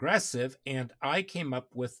pretty progressive, and I came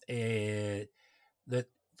up with that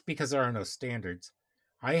because there are no standards.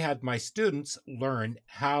 I had my students learn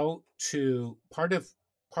how to part of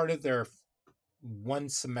their one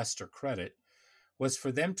semester credit was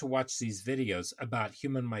for them to watch these videos about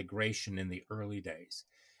human migration in the early days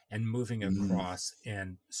and moving across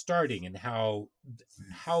and starting, and how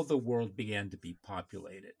the world began to be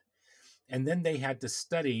populated. And then they had to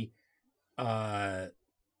study, I'm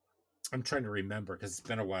trying to remember because it's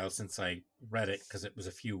been a while since I read it, because it was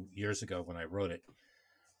a few years ago when I wrote it.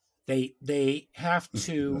 They have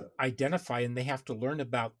to identify, and they have to learn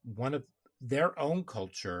about one of their own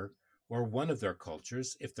culture, or one of their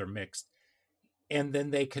cultures if they're mixed, and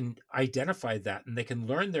then they can identify that, and they can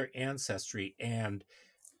learn their ancestry and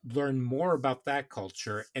learn more about that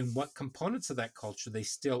culture and what components of that culture they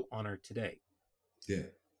still honor today. Yeah.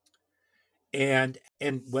 And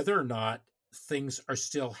whether or not things are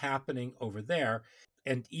still happening over there.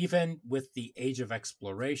 And even with the age of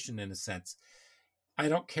exploration, in a sense, I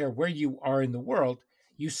don't care where you are in the world,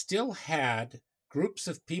 you still had groups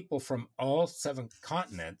of people from all 7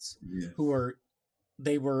 continents who were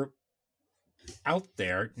out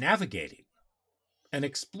there navigating and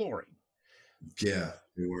exploring. Yeah,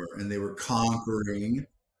 they were. And they were conquering,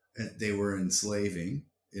 and they were enslaving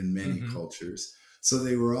in many cultures. So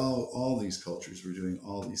they were all these cultures were doing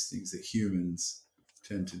all these things that humans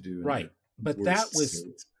tend to do in right. their worst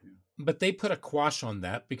state. But they put a quash on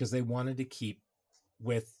that because they wanted to keep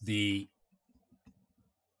with the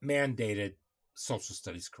mandated social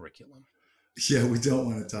studies curriculum. Yeah, we don't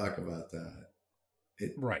want to talk about that.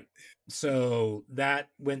 Right. So that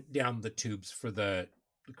went down the tubes for the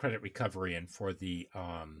credit recovery and for the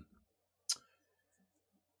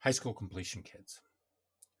high school completion kids.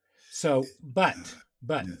 So, but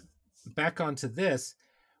yeah. back onto this,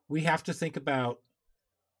 we have to think about,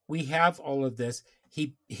 we have all of this.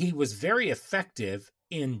 He was very effective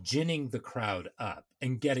in ginning the crowd up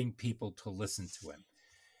and getting people to listen to him.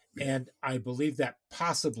 And I believe that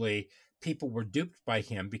possibly people were duped by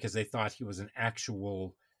him because they thought he was an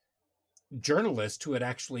actual journalist who had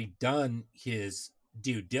actually done his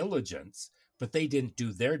due diligence, but they didn't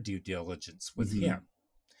do their due diligence with him.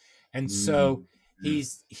 And so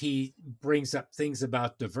he brings up things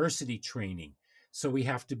about diversity training. So we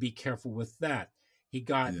have to be careful with that. He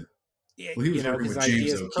got, well, he was working with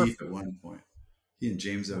James O'Keefe at one point. He and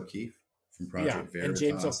James O'Keefe from Project Veritas. And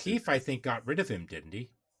James O'Keefe, I think, got rid of him, didn't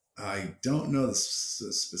he? I don't know the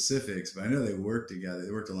specifics, but I know they worked together.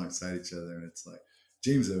 They worked alongside each other, and it's like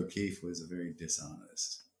James O'Keefe was a very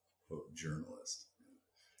dishonest journalist.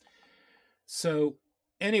 So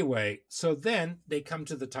anyway, so then they come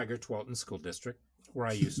to the Tigard-Tualatin School District, where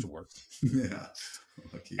I used to work. Yeah.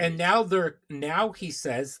 And now he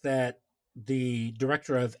says that the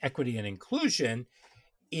director of equity and inclusion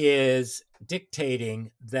is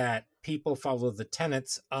dictating that people follow the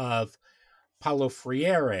tenets of Paulo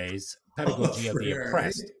Freire's pedagogy of the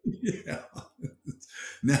oppressed. Yeah.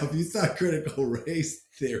 Now, if you thought critical race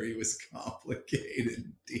theory was complicated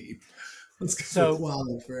and deep, let's go with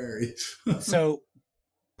Paulo Freire. So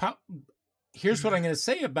here's what I'm going to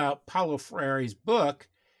say about Paulo Freire's book,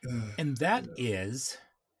 and that is,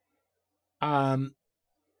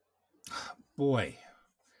 boy,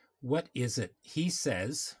 what is it? He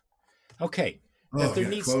says, okay, that there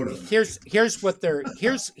needs, here's what they're,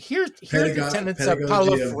 here's the tenets of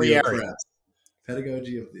Paulo Freire.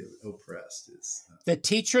 Pedagogy of the oppressed is the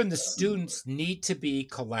teacher and the students need to be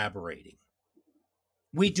collaborating.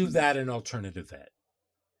 We do that in alternative ed.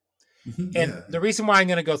 And the reason why I'm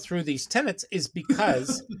going to go through these tenets is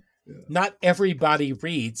because not everybody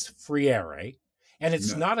reads Freire, and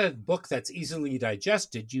it's not a book that's easily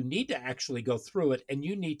digested. You need to actually go through it, and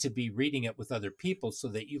you need to be reading it with other people so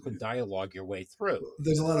that you can dialogue your way through.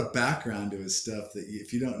 There's a lot of background to his stuff that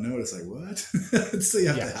if you don't know, it's like, what? So you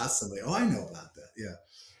have to ask somebody, oh, I know about that. Yeah.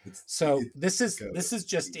 This is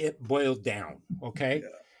just it boiled down, okay?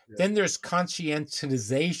 Then there's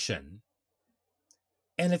conscientization,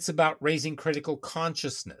 and it's about raising critical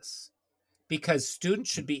consciousness, because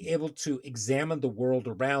students should be able to examine the world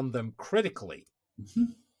around them critically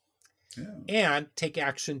and take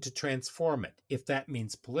action to transform it. If that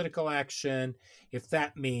means political action, if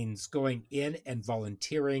that means going in and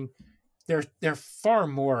volunteering, there are far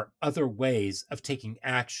more other ways of taking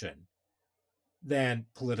action than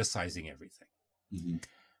politicizing everything.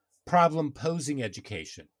 Problem posing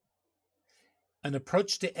education. An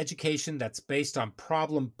approach to education that's based on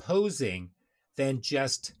problem posing than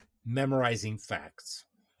just memorizing facts.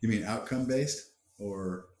 You mean outcome based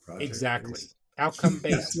or project Exactly. based? Outcome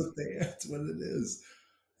based. That's what it is.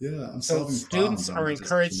 Yeah. So students are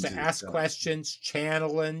encouraged to ask questions,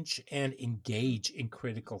 challenge, and engage in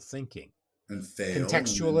critical thinking. And fail.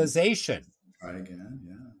 Contextualization. Try again.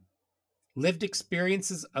 Yeah. Lived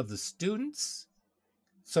experiences of the students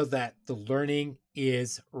so that the learning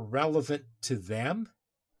is relevant to them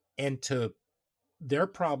and to their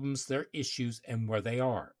problems, their issues, and where they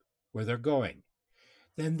are, where they're going.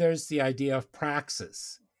 Then there's the idea of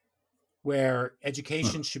praxis, where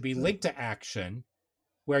education should be linked to action,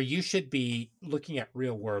 where you should be looking at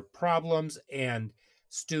real world problems and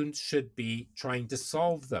students should be trying to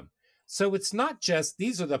solve them. So it's not just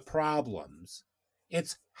these are the problems,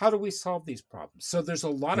 it's how do we solve these problems? So there's a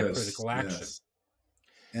lot of critical action.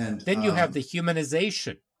 And then you have the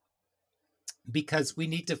humanization, because we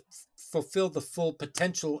need to fulfill the full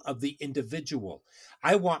potential of the individual.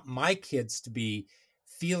 I want my kids to be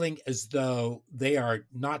feeling as though they are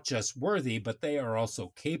not just worthy, but they are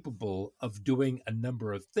also capable of doing a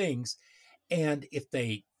number of things. And if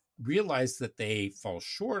they realize that they fall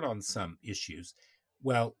short on some issues,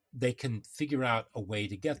 well, they can figure out a way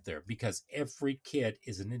to get there, because every kid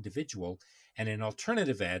is an individual. And in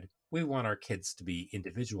alternative ed, we want our kids to be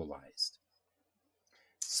individualized.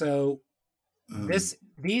 So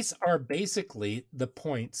these are basically the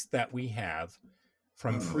points that we have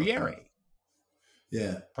from Freire.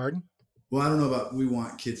 Yeah. Pardon? Well, I don't know about we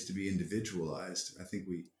want kids to be individualized. I think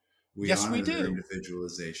we yes, honor we do. Their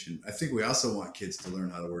individualization. I think we also want kids to learn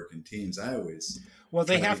how to work in teams.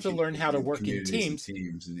 They have to learn how to work in teams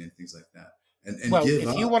and things like that. And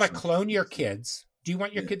if you want to clone your kids, do you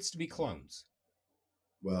want your kids to be clones?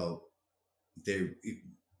 Well, they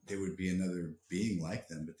would be another being like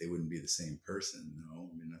them, but they wouldn't be the same person.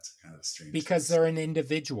 No, I mean, that's kind of strange. Because they're an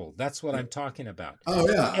individual. That's what I'm talking about. Oh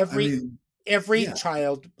yeah. Every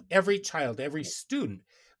child, every student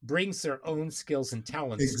brings their own skills and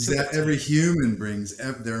talents. Exactly. Every human brings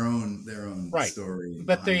their own right. story,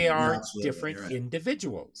 but they are different right.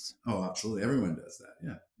 individuals. Oh, absolutely. Everyone does that.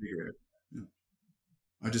 Yeah. Yeah.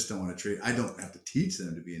 I just don't want to treat. I don't have to teach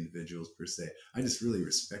them to be individuals per se. I just really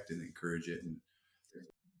respect and encourage it, and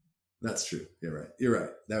that's true. You're right. You're right.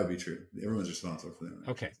 That would be true. Everyone's responsible for their own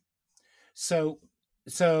actions. Okay.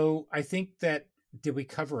 So I think that, did we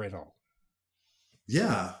cover it all?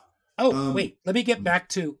 Yeah. Oh, wait. Let me get back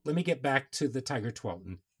to the Tiger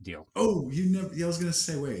Twelton deal. Oh, you never. Yeah, I was gonna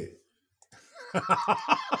say, wait. I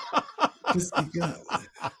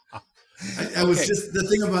was just the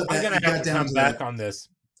thing about that. I'm gonna have to come back on this.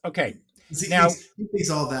 Okay. He thinks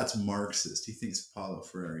all that's Marxist. He thinks Paulo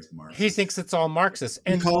Freire is Marxist. He thinks it's all Marxist,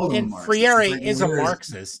 and Freire is a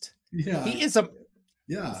Marxist. Yeah, he is a.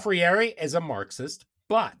 Yeah, Freire is a Marxist,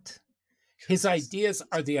 but his ideas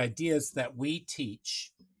are the ideas that we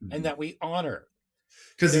teach and that we honor.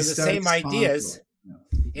 Because they're the same ideas.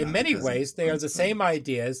 In many ways, they are the same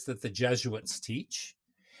ideas that the Jesuits teach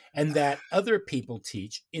and that other people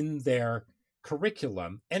teach in their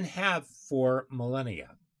curriculum and have for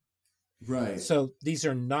millennia. Right. So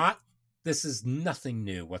this is nothing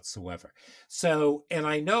new whatsoever. So, and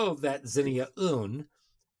I know that Zinnia Un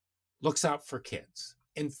looks out for kids.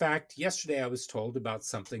 In fact, yesterday I was told about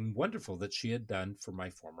something wonderful that she had done for my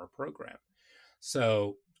former program.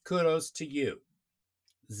 So kudos to you,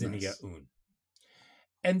 Zinnia Un.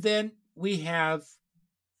 And then we have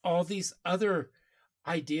all these other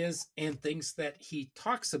ideas and things that he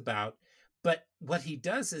talks about. But what he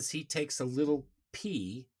does is he takes a little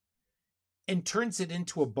pea and turns it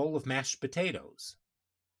into a bowl of mashed potatoes.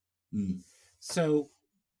 So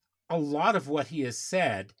a lot of what he has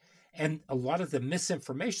said and a lot of the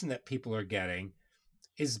misinformation that people are getting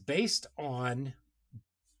is based on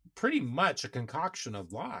pretty much a concoction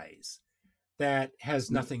of lies that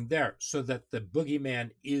has nothing there, so that the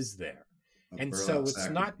boogeyman is there. And so it's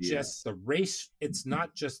not just the race, it's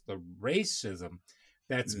not just the racism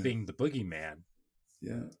that's being the boogeyman.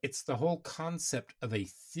 Yeah. It's the whole concept of a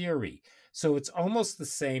theory. So it's almost the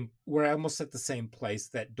same, we're almost at the same place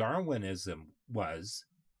that Darwinism was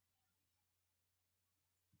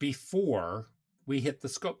before we hit the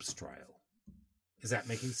Scopes trial. Is that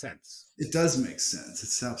making sense? It does make sense.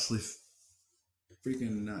 It's absolutely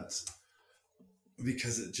freaking nuts.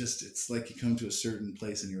 Because it's like you come to a certain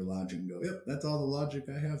place in your logic and go, yep, that's all the logic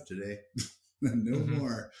I have today. No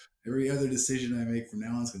more. Every other decision I make from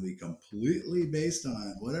now on is going to be completely based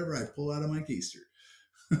on whatever I pull out of my keister.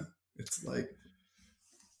 It's like,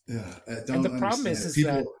 yeah. And the problem is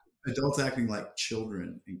that adults acting like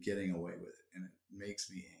children and getting away with it, and it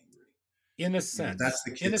makes me angry. In a sense, that's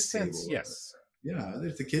the kids' table. Yes. Yeah,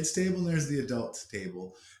 there's the kids' table and there's the adult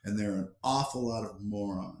table, and there are an awful lot of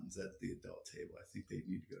morons at the adult table. I think they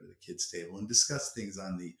need to go to the kids' table and discuss things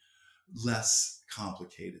on the less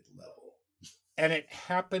complicated level. And it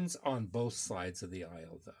happens on both sides of the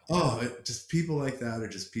aisle, though. Oh, just people like that are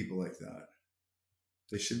just people like that.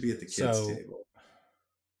 They should be at the kids' table.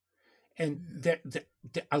 And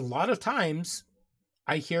a lot of times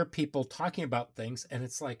I hear people talking about things, and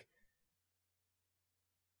it's like,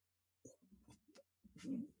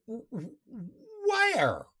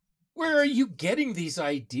 where are you getting these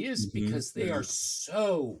ideas? Because they are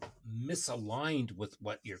so misaligned with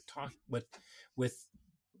what you're talking with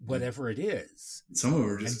whatever it is. Some of them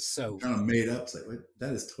are just kind of made up. It's like, wait,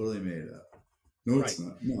 that is totally made up. No, it's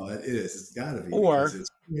not. No, it is. It's got to be. Or it's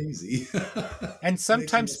crazy. And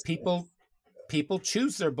sometimes people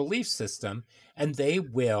choose their belief system, and they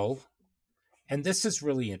will. And this is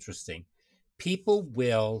really interesting. People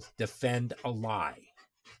will defend a lie.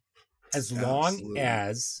 As long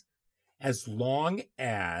as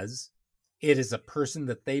it is a person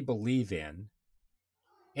that they believe in.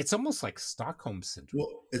 It's almost like Stockholm syndrome.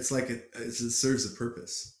 Well, it's like it serves a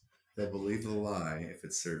purpose. They'll believe the lie if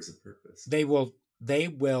it serves a purpose. They will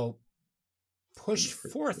push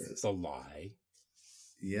forth the lie.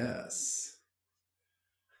 Yes.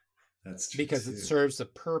 That's true. Because it serves a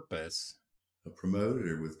purpose. Promote it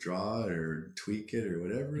or withdraw it or tweak it or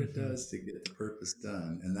whatever it does to get the purpose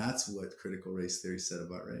done. And that's what critical race theory said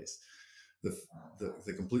about race.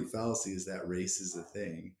 The complete fallacy is that race is a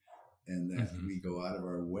thing, and that we go out of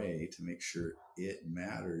our way to make sure it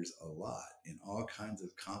matters a lot in all kinds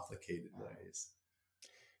of complicated ways.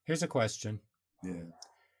 Here's a question. Yeah.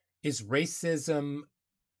 Is racism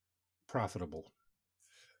profitable?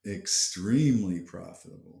 Extremely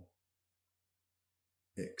profitable.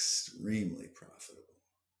 Extremely profitable.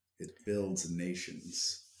 It builds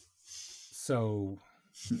nations. So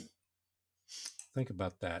think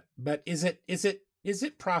about that. But is it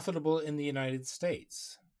profitable in the United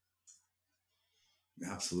States?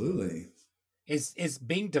 Absolutely. Is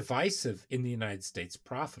being divisive in the United States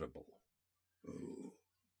profitable? Oh,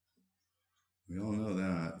 we all know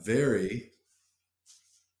that. Very,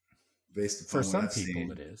 based For upon what some I've people,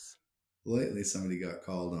 seen. it is. Lately, somebody got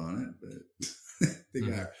called on it, but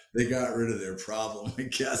Mm-hmm. they got rid of their problem, I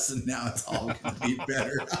guess, and now it's all going to be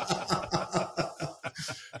better.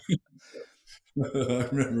 I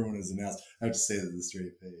remember when it was announced. I have to say that with a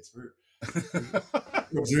straight face. We're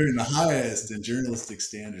observing the highest in journalistic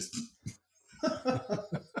standards.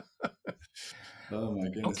 Oh my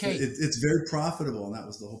goodness! Okay. It's very profitable, and that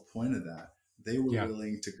was the whole point of that. They were Yeah.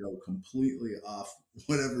 willing to go completely off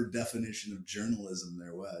whatever definition of journalism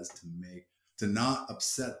there was to not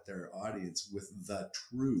upset their audience with the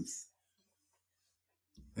truth.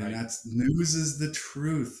 And Right. that's news is the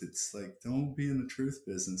truth. It's like, don't be in the truth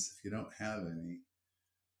business if you don't have any.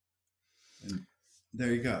 And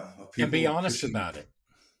there you go. And be honest about it.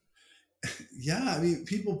 Yeah, I mean,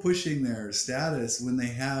 people pushing their status when they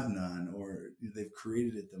have none, or they've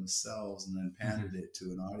created it themselves and then pandered it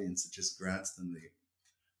to an audience that just grants them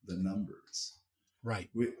the numbers.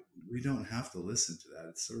 Right. We don't have to listen to that.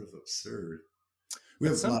 It's sort of absurd. We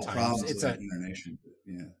have a lot of problems in our nation, but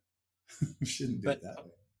yeah, we shouldn't do it that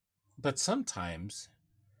way. But sometimes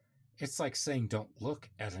it's like saying, don't look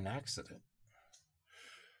at an accident.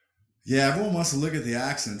 Yeah, everyone wants to look at the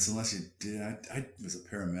accidents unless you do. I was a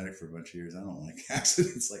paramedic for a bunch of years. I don't like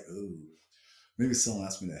accidents. Like, oh, maybe someone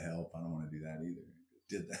asked me to help. I don't want to do that either.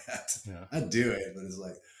 Did that. Yeah. I'd do it, but it's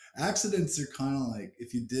like accidents are kind of like,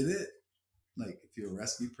 if you did it, like if you're a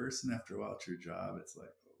rescue person, after a while it's your job. It's like,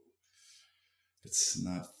 oh, it's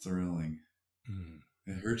not thrilling.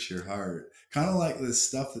 It hurts your heart. Kind of like this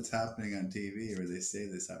stuff that's happening on TV where they say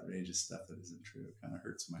this outrageous stuff that isn't true. It kind of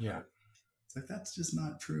hurts my heart. It's like, that's just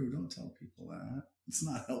not true. Don't tell people that. It's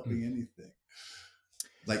not helping anything.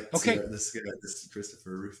 Like, okay, this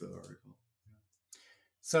Christopher Rufo article.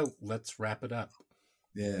 So let's wrap it up.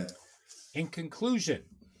 Yeah. In conclusion,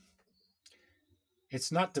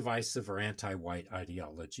 it's not divisive or anti-white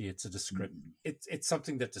ideology. It's a it's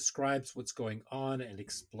something that describes what's going on and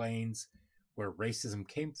explains where racism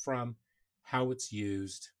came from, how it's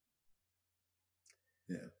used.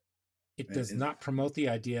 Yeah. It does not promote the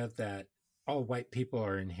idea that all white people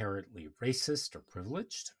are inherently racist or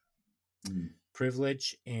privileged.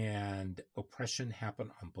 Privilege and oppression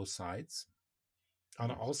happen on both sides,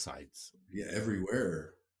 on all sides. Yeah,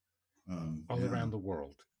 everywhere. All around the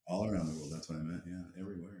world. All around the world. That's what I meant. Yeah,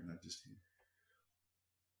 everywhere, not just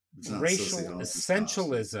here. Racial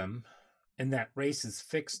essentialism, and that race is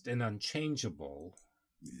fixed and unchangeable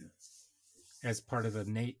as part of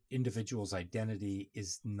an individual's identity,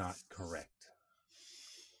 is not correct.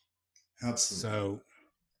 Absolutely. So,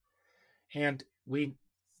 and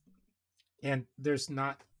there's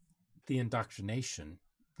not the indoctrination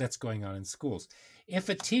that's going on in schools. If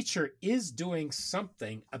a teacher is doing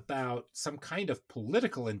something about some kind of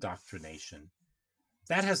political indoctrination,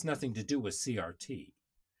 that has nothing to do with CRT.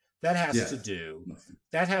 That has to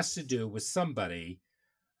do with somebody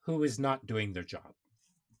who is not doing their job.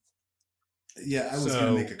 Yeah, I was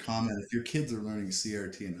going to make a comment. If your kids are learning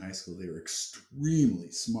CRT in high school, they were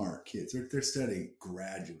extremely smart kids. They're studying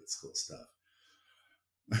graduate school stuff.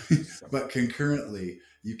 But concurrently,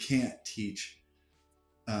 you can't teach,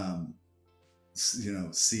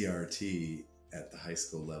 CRT at the high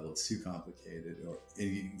school level. It's too complicated,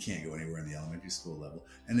 and you can't go anywhere in the elementary school level.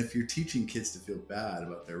 And if you're teaching kids to feel bad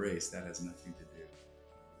about their race, that has nothing to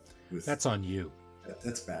do with. That's on you.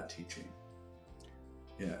 That's bad teaching.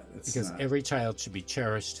 Yeah, because every child should be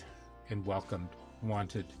cherished and welcomed,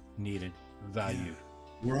 wanted, needed, valued. Yeah.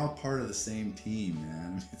 We're all part of the same team,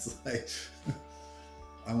 man. It's like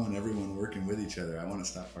I want everyone working with each other. I want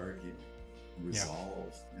to stop arguing,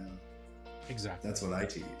 resolve. Yeah. Exactly. That's what I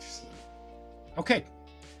teach. So. Okay,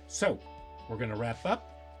 so we're going to wrap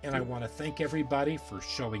up, and I want to thank everybody for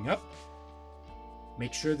showing up.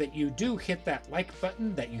 Make sure that you do hit that like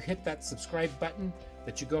button, that you hit that subscribe button,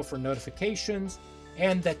 that you go for notifications,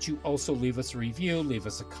 and that you also leave us a review, leave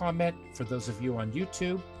us a comment for those of you on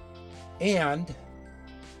YouTube. And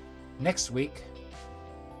next week,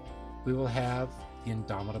 we will have the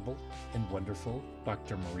indomitable and wonderful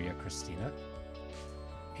Dr. Maria Cristina.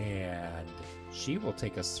 And she will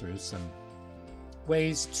take us through some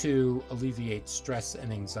ways to alleviate stress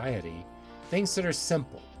and anxiety, things that are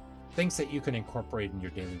simple, things that you can incorporate in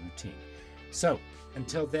your daily routine. So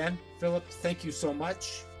until then, Philip, thank you so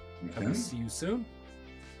much. I will see you soon.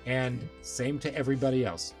 And same to everybody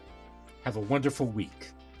else. Have a wonderful week.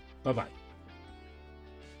 Bye-bye.